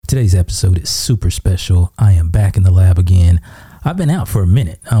Today's episode is super special. I am back in the lab again. I've been out for a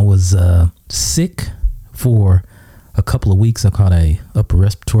minute. I was sick for a couple of weeks. I caught a upper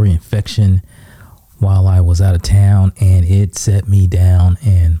respiratory infection while I was out of town, and it set me down,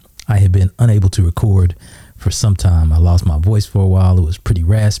 and I had been unable to record for some time. I lost my voice for a while. It was pretty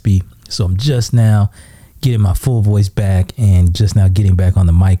raspy. So I'm just now getting my full voice back and just now getting back on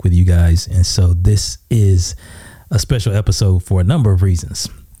the mic with you guys. And so this is a special episode for a number of reasons.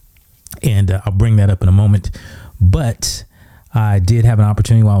 And I'll bring that up in a moment. But I did have an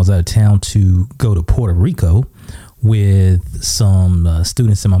opportunity while I was out of town to go to Puerto Rico with some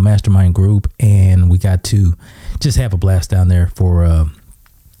students in my mastermind group. And we got to just have a blast down there for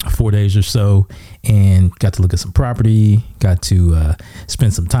 4 days or so, and got to look at some property, got to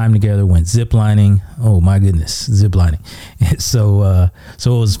spend some time together, went ziplining. Oh my goodness, ziplining. And so it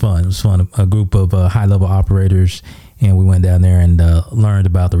was fun. It was fun. A group of high level operators, and we went down there and learned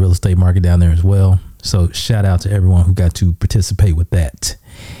about the real estate market down there as well. So shout out to everyone who got to participate with that.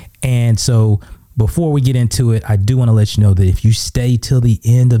 And so before we get into it, I do want to let you know that if you stay till the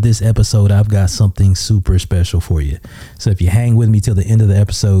end of this episode, I've got something super special for you. So if you hang with me till the end of the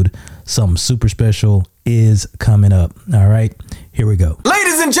episode, something super special is coming up. All right, here we go.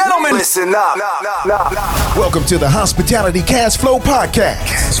 Ladies and gentlemen, listen up. Welcome to the Hospitality Cash Flow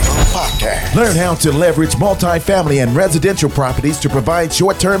Podcast. Learn how to leverage multifamily and residential properties to provide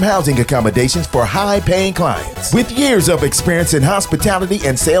short-term housing accommodations for high-paying clients. With years of experience in hospitality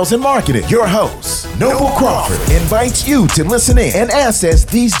and sales and marketing, your host, Noble Crawford, invites you to listen in and access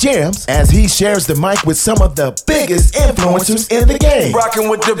these gems as he shares the mic with some of the biggest influencers in the game. Rocking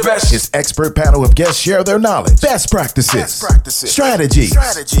with the best. His expert panel of guests share their knowledge, best practices, strategies,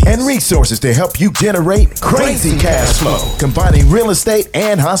 and resources to help you generate crazy cash flow, combining real estate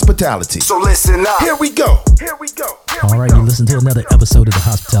and hospitality. So listen up. Here we go. All right, you listen to another episode of the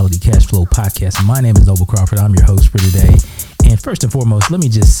Hospitality Cash Flow Podcast. My name is Noble Crawford. I'm your host for today. And first and foremost, let me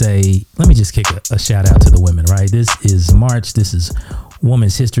just kick a shout out to the women, right? This is March. This is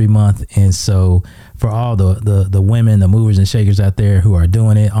Women's History Month. And so for all the women, the movers and shakers out there who are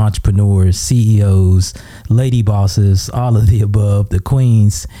doing it, entrepreneurs, CEOs, lady bosses, all of the above, the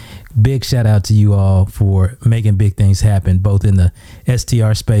queens, big shout out to you all for making big things happen, both in the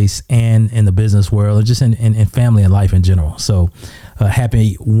STR space and in the business world, or just in family and life in general. So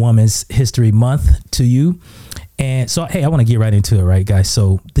happy Women's History Month to you. And so, hey, I want to get right into it, right, guys?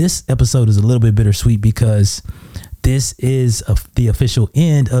 So this episode is a little bit bittersweet because this is the official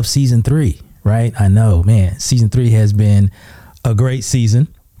end of season 3, right? I know, man, season 3 has been a great season.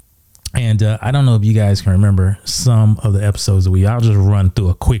 And I don't know if you guys can remember some of the episodes that I'll just run through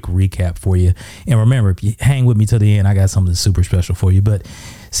a quick recap for you. And remember, if you hang with me to the end, I got something super special for you. But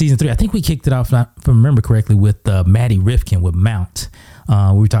season 3, I think we kicked it off, if I remember correctly, with Maddie Rifkin with Mount.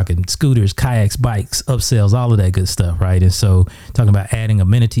 We were talking scooters, kayaks, bikes, upsells, all of that good stuff, right? And so talking about adding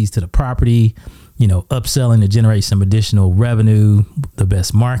amenities to the property, upselling to generate some additional revenue, the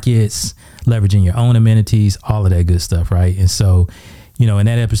best markets, leveraging your own amenities, all of that good stuff, right? And so, in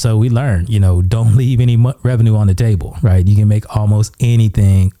that episode, we learned, don't leave any revenue on the table, right? You can make almost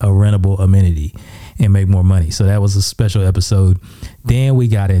anything a rentable amenity and make more money. So that was a special episode. Then we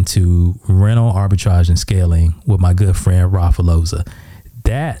got into rental arbitrage and scaling with my good friend, Rafa Loza.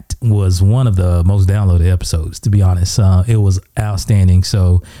 That was one of the most downloaded episodes, to be honest. It was outstanding.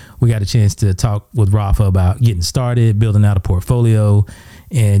 So we got a chance to talk with Rafa about getting started, building out a portfolio,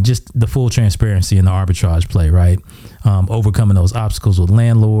 and just the full transparency in the arbitrage play, right? Overcoming those obstacles with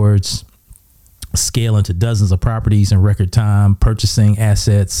landlords, scaling to dozens of properties in record time, purchasing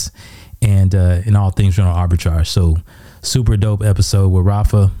assets, and all things rental arbitrage. So super dope episode with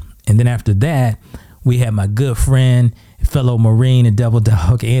Rafa. And then after that, we had my good friend, fellow Marine and Devil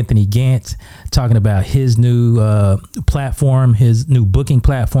Dog, Anthony Gant, talking about his new platform, his new booking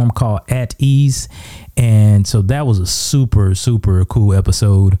platform called At Ease. And so that was a super, super cool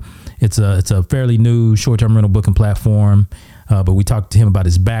episode. It's a fairly new short-term rental booking platform. But we talked to him about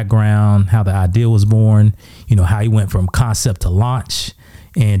his background, how the idea was born, how he went from concept to launch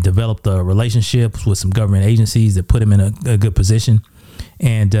and developed the relationships with some government agencies that put him in a good position.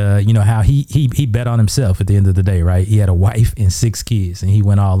 And, how he bet on himself at the end of the day, right? He had a wife and 6 kids and he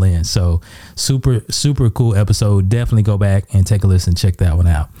went all in. So super, super cool episode. Definitely go back and take a listen. Check that one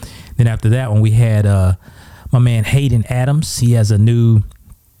out. Then after that one, we had my man Hayden Adams. He has a new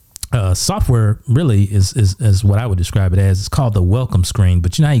software, really is what I would describe it as. It's called the welcome screen.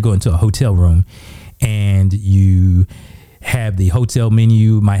 But how you go into a hotel room and you have the hotel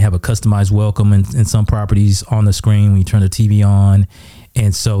menu, might have a customized welcome in some properties on the screen when you turn the TV on.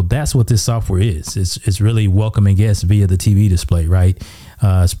 And so that's what this software is. It's really welcoming guests via the TV display, right?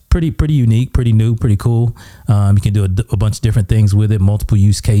 It's pretty unique, pretty new, pretty cool. You can do a bunch of different things with it, multiple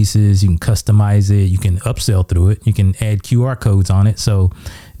use cases. You can customize it. You can upsell through it. You can add QR codes on it. So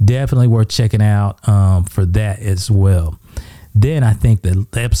definitely worth checking out for that as well. Then I think the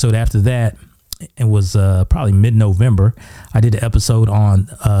episode after that, it was probably mid-November, I did an episode on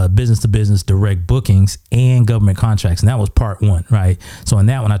business-to-business direct bookings and government contracts. And that was part 1, right? So in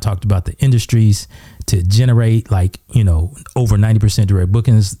that one, I talked about the industries to generate over 90% direct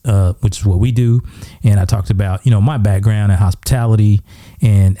bookings, which is what we do. And I talked about, my background in hospitality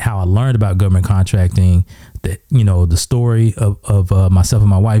and how I learned about government contracting, the story of myself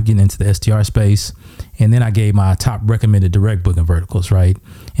and my wife getting into the STR space. And then I gave my top recommended direct booking verticals, right?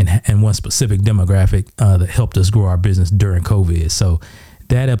 And one specific demographic that helped us grow our business during COVID. So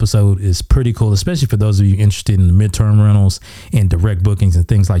that episode is pretty cool, especially for those of you interested in the midterm rentals and direct bookings and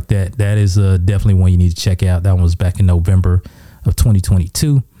things like that. That is definitely one you need to check out. That one was back in November of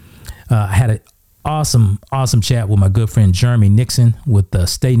 2022. I had an awesome chat with my good friend Jeremy Nixon with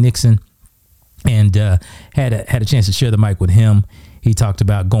Stay Nixon, and had a chance to share the mic with him. He talked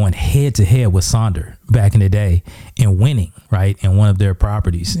about going head to head with Sonder back in the day and winning, right, in one of their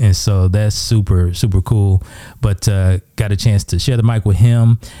properties. And so that's super, super cool. But got a chance to share the mic with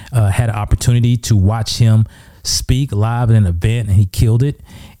him, had an opportunity to watch him speak live at an event, and he killed it.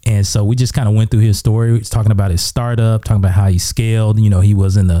 And so we just kind of went through his story. He's talking about his startup, talking about how he scaled. He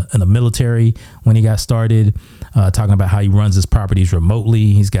was in the military when he got started, talking about how he runs his properties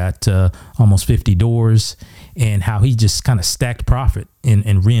remotely. He's got almost 50 doors, and how he just kind of stacked profit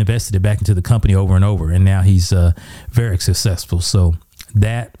and reinvested it back into the company over and over. And now he's very successful. So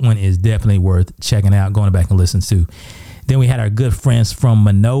that one is definitely worth checking out, going back and listening to. Then we had our good friends from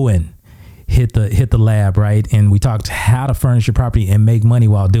Minoan hit the lab, right? And we talked how to furnish your property and make money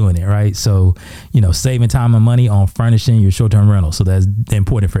while doing it, right? So, saving time and money on furnishing your short-term rental. So that's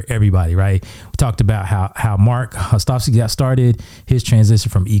important for everybody, right? We talked about how Mark Hostovsky got started, his transition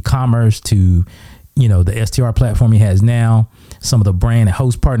from e-commerce to, the STR platform he has now, some of the brand and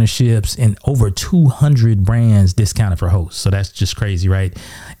host partnerships, and over 200 brands discounted for hosts. So that's just crazy, right?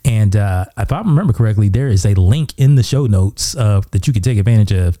 And if I remember correctly, there is a link in the show notes that you can take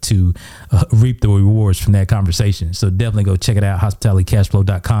advantage of to reap the rewards from that conversation. So definitely go check it out,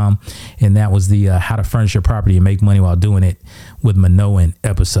 hospitalitycashflow.com. And that was the how to furnish your property and make money while doing it with Minoan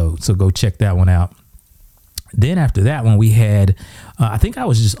episode. So go check that one out. Then after that one, we had, I think I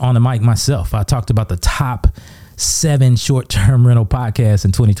was just on the mic myself. I talked about the top 7 short-term rental podcasts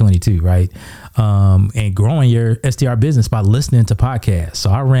in 2022, right? And growing your STR business by listening to podcasts. So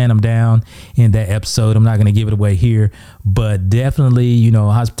I ran them down in that episode. I'm not going to give it away here, but definitely,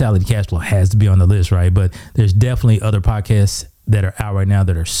 Hospitality Cash Flow has to be on the list, right? But there's definitely other podcasts that are out right now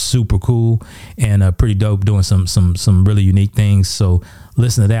that are super cool and pretty dope, doing some really unique things. So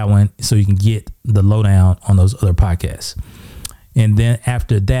listen to that one so you can get the lowdown on those other podcasts. And then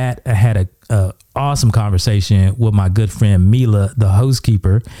after that, I had a awesome conversation with my good friend Mila, the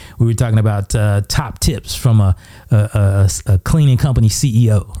housekeeper. We were talking about top tips from a cleaning company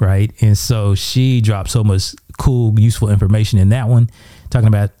CEO, right? And so she dropped so much cool, useful information in that one, talking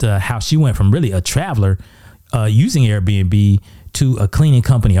about how she went from really a traveler using Airbnb to a cleaning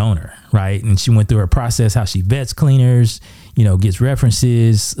company owner, right? And she went through her process, how she vets cleaners, gets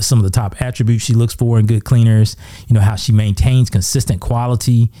references, some of the top attributes she looks for in good cleaners, how she maintains consistent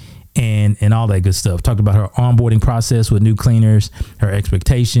quality and all that good stuff. Talked about her onboarding process with new cleaners, her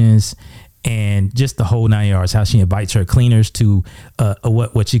expectations, and just the whole 9 yards, how she invites her cleaners to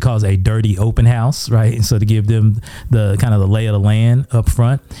what she calls a dirty open house, right? And so to give them the kind of the lay of the land up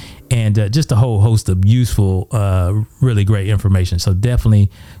front, and just a whole host of useful, really great information. So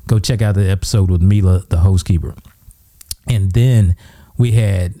definitely go check out the episode with Mila, the housekeeper. And then we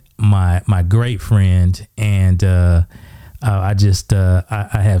had my great friend, and I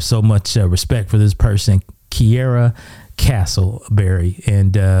have so much respect for this person, Kiera Castleberry,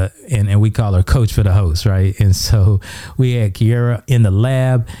 and we call her Coach for the Host, right? And so we had Kiera in the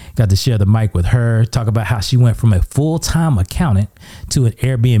lab, got to share the mic with her, talk about how she went from a full-time accountant to an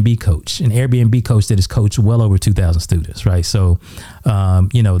Airbnb coach that has coached well over 2,000 students, right? So,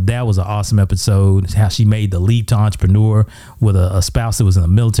 that was an awesome episode, how she made the leap to entrepreneur with a spouse that was in the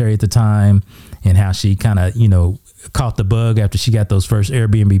military at the time, and how she kind of, caught the bug after she got those first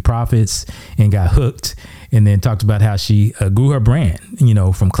Airbnb profits and got hooked, and then talked about how she grew her brand,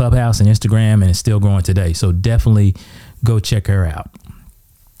 from Clubhouse and Instagram, and is still growing today. So definitely go check her out.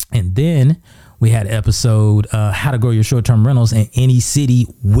 And then we had an episode, how to grow your short-term rentals in any city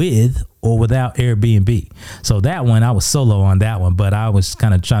with or without Airbnb. So that one, I was solo on that one, but I was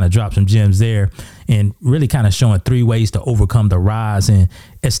kind of trying to drop some gems there and really kind of showing 3 ways to overcome the rise in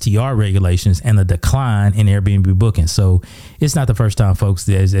STR regulations and the decline in Airbnb bookings. So it's not the first time, folks,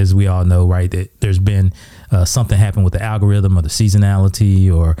 as we all know, right, that there's been something happen with the algorithm or the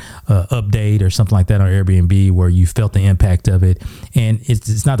seasonality or update or something like that on Airbnb where you felt the impact of it. And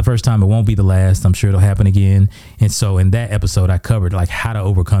it's not the first time. It won't be the last. I'm sure it'll happen again. And so in that episode, I covered like how to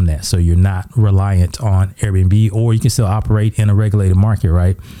overcome that. So you're not reliant on Airbnb, or you can still operate in a regulated market,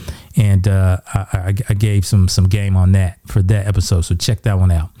 right? And I gave some game on that for that episode. So check that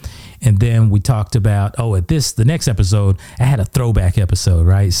one out. And then we talked about, the next episode, I had a throwback episode,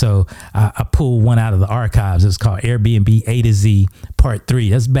 right? So I pulled one out of the archives. It's called Airbnb A to Z Part 3.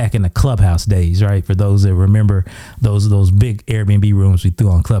 That's back in the Clubhouse days, right? For those that remember those big Airbnb rooms we threw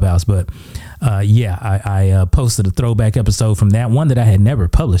on Clubhouse. But I posted a throwback episode from that one that I had never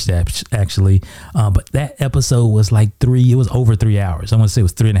published actually. But that episode was it was over 3 hours. I want to say it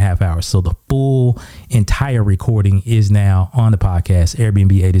was 3.5 hours. So the full entire recording is now on the podcast,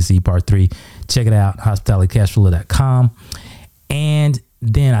 Airbnb A to Z Part 3. Check it out, hospitalitycashflow.com. And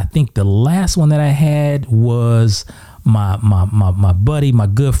then I think the last one that I had was my buddy, my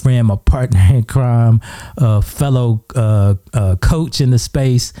good friend, my partner in crime, fellow coach in the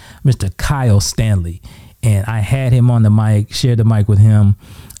space, Mr. Kyle Stanley. And I had him on the mic, shared the mic with him,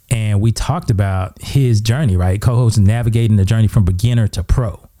 and we talked about his journey, right? Co-host navigating the journey from beginner to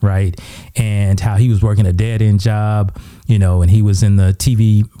pro, right? And how he was working a dead-end job, and he was in the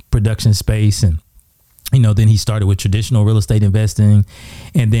TV production space, and then he started with traditional real estate investing,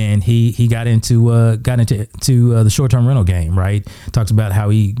 and then he got into the short-term rental game, right? Talks about how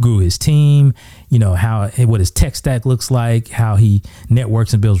he grew his team, what his tech stack looks like, how he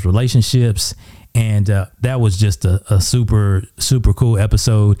networks and builds relationships. And that was just a super, super cool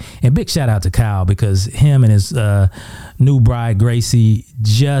episode. And big shout out to Kyle, because him and his new bride, Gracie,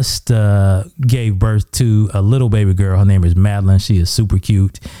 just gave birth to a little baby girl. Her name is Madeline. She is super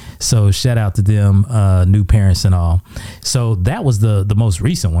cute. So shout out to them, new parents and all. So that was the most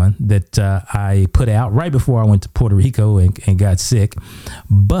recent one that I put out right before I went to Puerto Rico and got sick.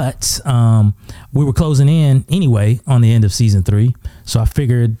 But we were closing in anyway on the end of season 3. So I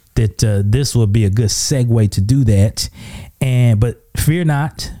figured that this would be a good segue to do that. But fear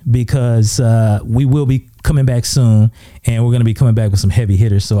not, because we will be coming back soon, and we're going to be coming back with some heavy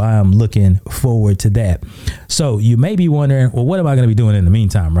hitters. So I am looking forward to that. So you may be wondering, well, what am I going to be doing in the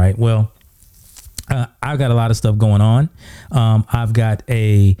meantime, right? Well, I've got a lot of stuff going on. I've got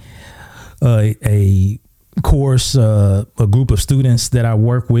a course, a group of students that I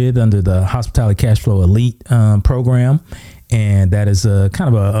work with under the Hospitality Cashflow Elite program. And that is a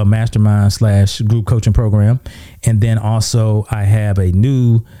kind of a mastermind / group coaching program. And then also I have a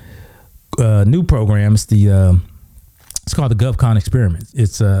new program. It's called the GovCon Experiment.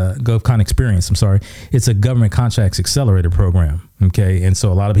 It's a GovCon Experience. I'm sorry. It's a government contracts accelerator program. Okay. And so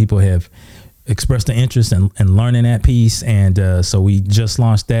a lot of people have expressed an interest in learning that piece. And so we just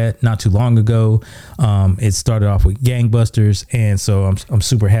launched that not too long ago. It started off with gangbusters. And so I'm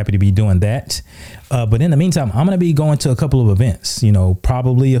super happy to be doing that. But in the meantime, I'm going to be going to a couple of events,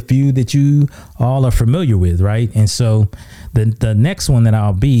 probably a few that you all are familiar with. Right. And so the next one that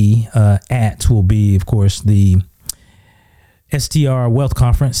I'll be at will be, of course, the STR Wealth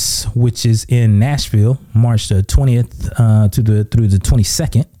Conference, which is in Nashville, March the 20th through the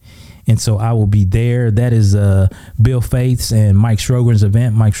 22nd. And so I will be there. That is Bill Faith's and Mike Schroger's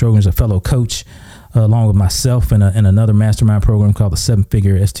event. Mike Schroger's a fellow coach, along with myself in another mastermind program called the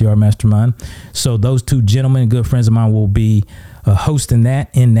 7-Figure STR Mastermind. So those two gentlemen, good friends of mine, will be hosting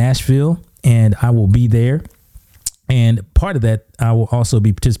that in Nashville, and I will be there. And part of that I will also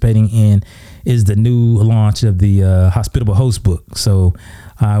be participating in is the new launch of the Hospitable Host book. So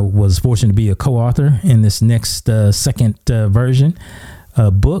I was fortunate to be a co-author in this next second version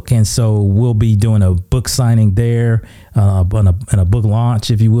book, and so we'll be doing a book signing there and a book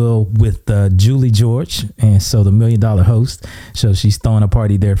launch, if you will, with Julie George, and so the $1 Million Host. So she's throwing a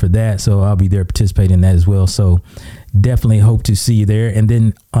party there for that, so I'll be there participating in that as well. So definitely hope to see you there. And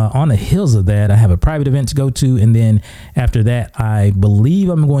then on the heels of that, I have a private event to go to, and then after that, I believe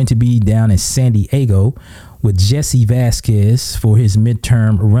I'm going to be down in San Diego with Jesse Vasquez for his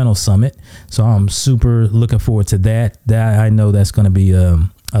midterm rental summit. So I'm super looking forward to that. I know that's going to be a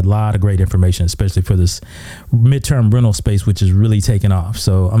lot of great information, especially for this midterm rental space, which is really taking off.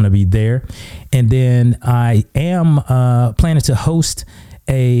 So I'm going to be there. And then I am planning to host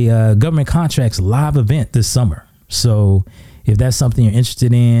a government contracts live event this summer. So if that's something you're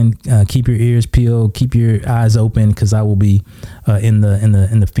interested in, keep your ears peeled, keep your eyes open, because I will be in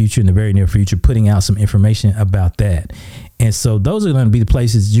the future, in the very near future, putting out some information about that. And so those are going to be the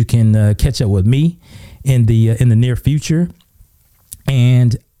places you can catch up with me in the near future.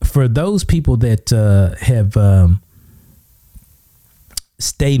 And for those people that have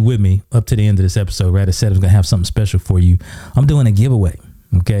stayed with me up to the end of this episode, right? I said I was going to have something special for you. I'm doing a giveaway.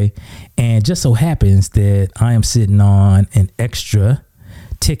 Okay. And just so happens that I am sitting on an extra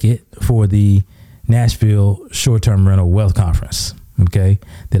ticket for the Nashville Short-Term Rental Wealth Conference. Okay.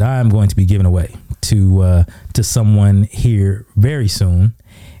 That I am going to be giving away to someone here very soon.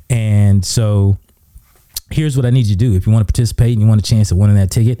 And so here's what I need you to do. If you want to participate and you want a chance at winning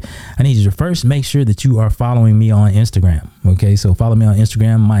that ticket, I need you to first make sure that you are following me on Instagram. Okay. So follow me on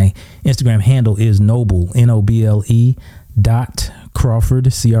Instagram. My Instagram handle is Noble, NOBLE .Crawford, CRAWFORD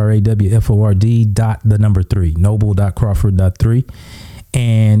 .3, Noble.Crawford.3.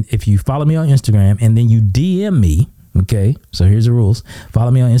 And if you follow me on Instagram and then you DM me, okay, so here's the rules. Follow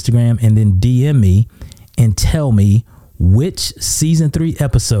me on Instagram and then DM me and tell me which season 3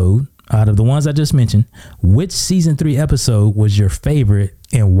 episode out of the ones I just mentioned, which season 3 episode was your favorite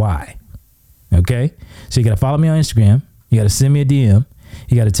and why. Okay, so you got to follow me on Instagram. You got to send me a DM.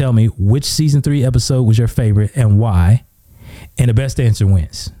 You got to tell me which season 3 episode was your favorite and why. And the best answer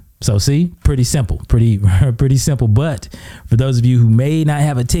wins. So see, pretty simple, pretty simple. But for those of you who may not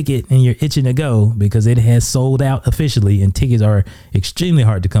have a ticket and you're itching to go because it has sold out officially and tickets are extremely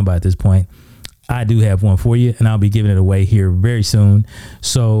hard to come by at this point, I do have one for you and I'll be giving it away here very soon.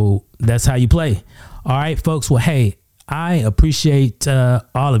 So that's how you play. All right, folks. Well, hey, I appreciate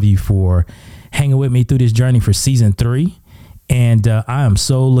all of you for hanging with me through this journey for season 3. And I am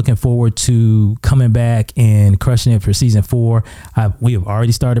so looking forward to coming back and crushing it for season 4. We have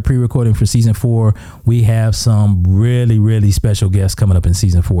already started pre-recording for season 4. We have some really, really special guests coming up in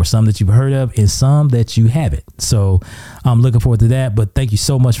season 4. Some that you've heard of and some that you haven't. So I'm looking forward to that. But thank you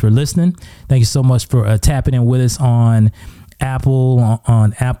so much for listening. Thank you so much for tapping in with us on Apple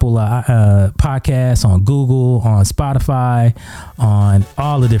Podcasts, on Google, on Spotify, on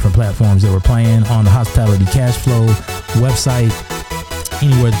all the different platforms that we're playing, on the Hospitality Cash Flow website,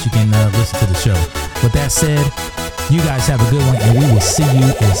 anywhere that you can listen to the show. With that said, you guys have a good one, and we will see you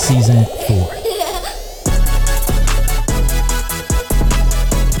in season 4.